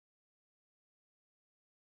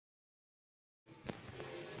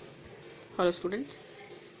Hello students.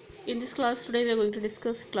 In this class today we are going to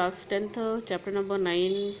discuss class 10th chapter number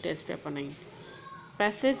 9 test paper 9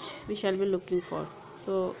 passage we shall be looking for.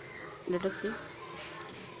 So let us see.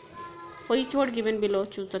 For each word given below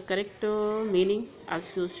choose the correct meaning as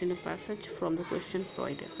used in the passage from the question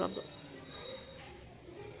provided from the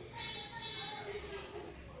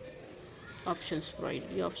options provided.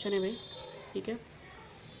 ये option है भाई, ठीक है।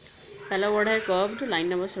 पहला word है curved, line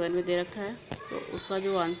number 7 में दे रखा है, तो उसका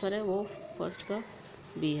जो आंसर है वो फर्स्ट का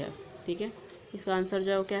बी है, ठीक है। इसका आंसर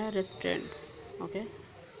जो है वो क्या है, restrained, okay,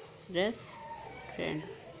 restrained.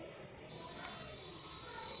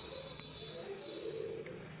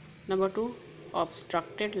 Number 2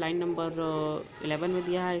 obstructed, line number 11 में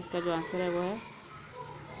दिया है, इसका जो आंसर है वो है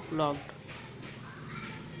blocked.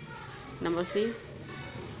 Number C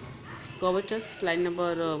curvatures, line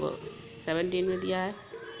number 17 में दिया है,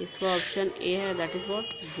 इसका ऑप्शन ए है, that is what,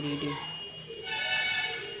 greedy.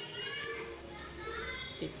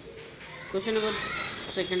 Question number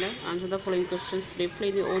second है, answer the following question briefly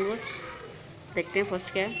in your own words. देखते हैं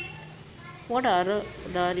फर्स्ट क्या है। What are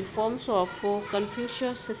the reforms of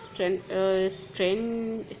Confucius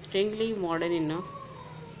strangely modern in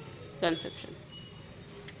conception?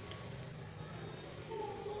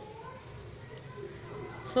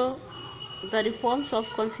 So, the reforms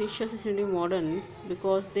of Confucius is really modern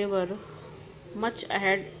because they were much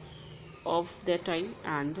ahead of their time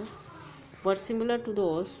and were similar to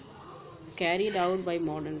those carried out by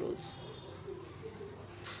modern rules.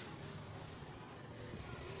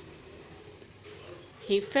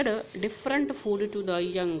 He fed different food to the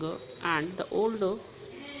young and the old,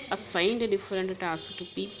 assigned different tasks to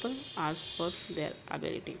people as per their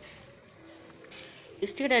ability.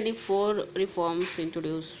 Instead, any 4 reforms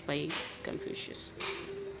introduced by Confucius.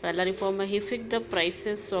 पहला reform है, he fixed the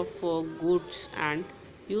prices of goods and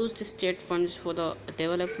used state funds for the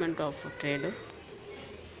development of trade.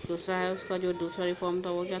 दूसरा है उसका जो दूसरा reform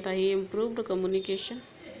था वो क्या था, he improved communication,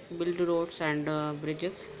 built roads and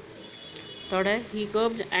bridges. Third है, he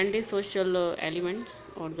curbed anti-social elements,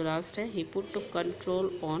 और जो लास्ट है, he put control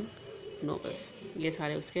on nobles. ये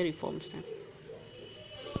सारे उसके रिफॉर्म्स हैं।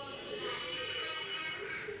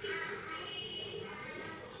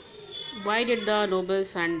 Why did the nobles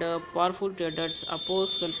and powerful traders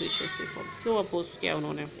oppose Confucius reform? क्यों अपोज किया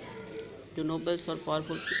उन्होंने, जो नोबल्स और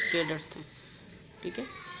पावरफुल ट्रेडर्स थे, ठीक है।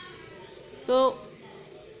 तो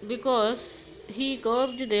because he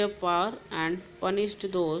curbed their power and punished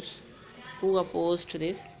those who opposed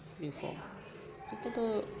this reform. ठीक है, तो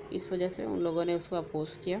इस वजह से उन लोगों ने उसको अपोज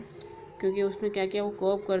किया, क्योंकि उसने क्या किया, वो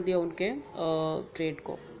कर्ब कर दिया उनके ट्रेड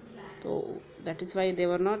को। तो that is why they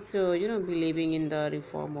were not believing in the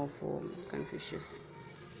reform of Confucius.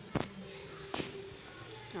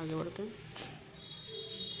 आगे बढ़ते हैं।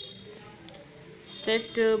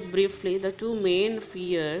 State briefly the two main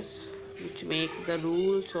fears which make the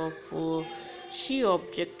rules of she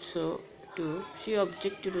objected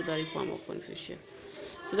to the reform of Confucius.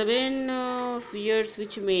 So the main fears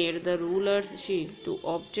which made the rulers she to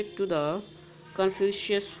object to the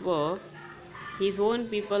Confucius were his own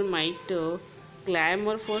people might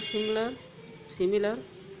clamor for similar,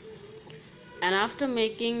 and after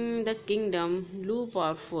making the kingdom Lu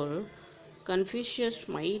powerful, Confucius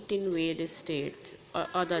might invade states or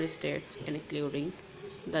other states, including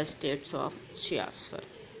the states of Chiasfar.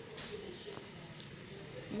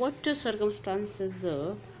 What circumstances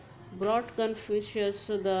brought Confucius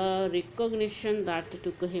the recognition that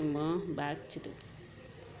took him back to the...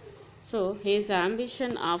 So his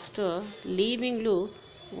ambition after leaving Lu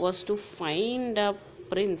was to find a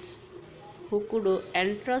prince who could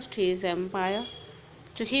entrust his empire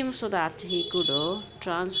to him so that he could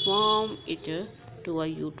transform it to a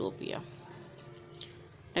utopia.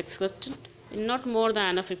 Next question. In not more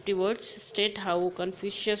than 50 words, state how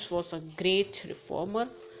Confucius was a great reformer.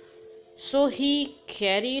 So he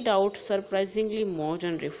carried out surprisingly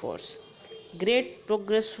modern reforms. Great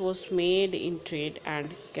progress was made in trade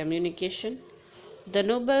and communication. The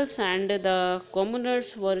nobles and the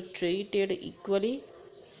commoners were treated equally.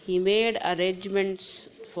 He made arrangements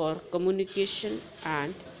for communication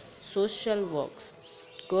and social works,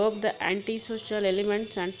 curbed the anti-social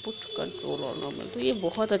elements and put control on noble. तो ये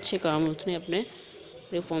बहुत अच्छे काम उसने अपने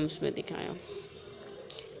reforms में दिखाया।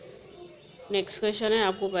 Next question है,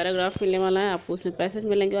 आपको पैराग्राफ मिलने वाला है, आपको उसमें पैसेज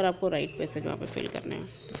मिलेंगे और आपको राइट पैसेज वहाँ पे फिल करने हैं।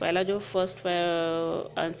 तो पहला जो फर्स्ट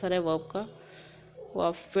आंसर है वर्ब का, वो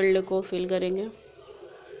आप फील्ड को फिल करेंगे,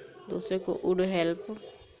 दूसरे को would help,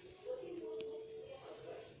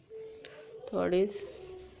 third is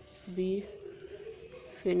be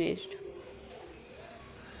finished,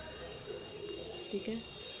 ठीक है।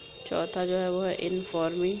 चौथा जो है वो है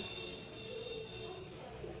इनफॉर्मिंग,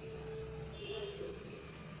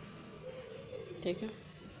 ठीक है।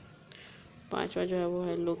 पांचवा जो है वो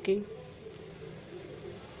है looking.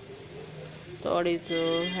 Third is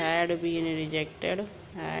had been rejected,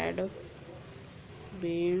 had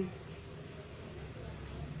been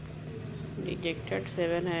rejected.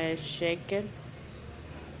 7 है शेकन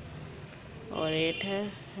और 8 है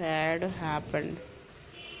हैड हैपेंड,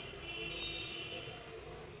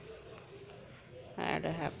 हैड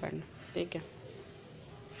हैपेंड। ठीक है।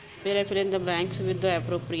 फिर है fill in the blanks with the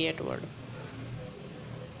appropriate word.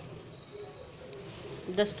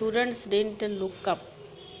 The students didn't look up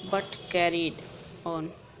but carried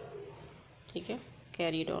on. ठीक है,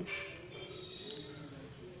 carried on.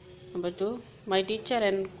 Number 2, my teacher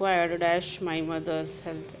enquired dash my mother's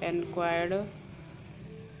health, enquired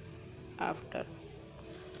after।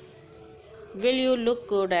 Will you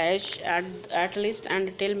look dash at least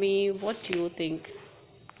and tell me what you think?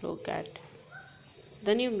 Look at।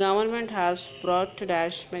 The new government has brought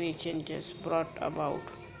dash many changes, brought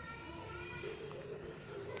about।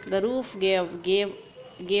 The roof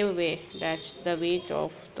gave way dash the weight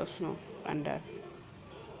of the snow under।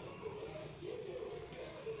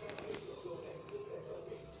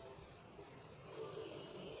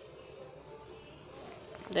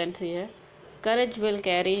 Then see here, courage will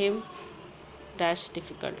carry him dash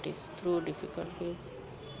difficulties, through difficulties।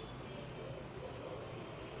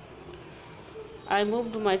 I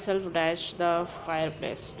moved myself dash the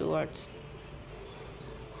fireplace towards।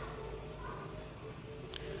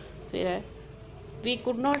 फिर है, we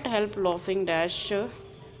could not help laughing dash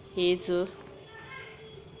his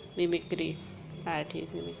mimicry, at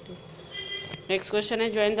his mimicry। Next question है,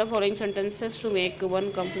 join the following sentences to make one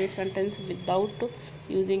complete sentence without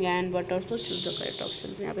using and but also choose the correct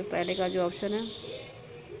option. यहाँ पे पहले का जो option है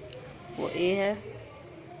वो ए है,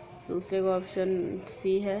 दूसरे का ऑप्शन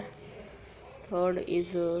सी है, थर्ड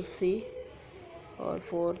इज सी और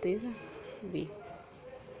फोर्थ इज बी।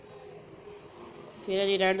 फिर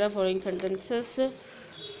rewrite the following sentences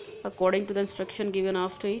according to the instruction given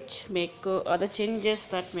after each, make other changes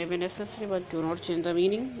that may be necessary but do not change the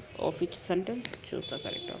meaning of each sentence, choose the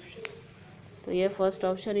correct option। तो ये first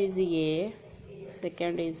option is a,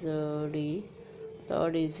 second is D,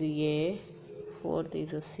 third is a, fourth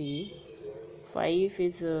is C, 5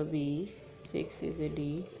 is B, 6 is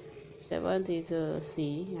D, 7th is C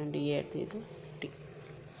and 8th is D.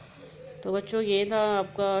 तो बच्चों ये था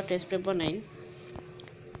आपका test paper 9।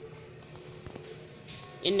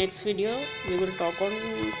 In next video we will talk on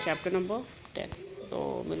chapter number 10। तो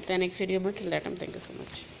मिलते हैं next video में। Till that time thank you so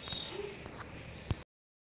much.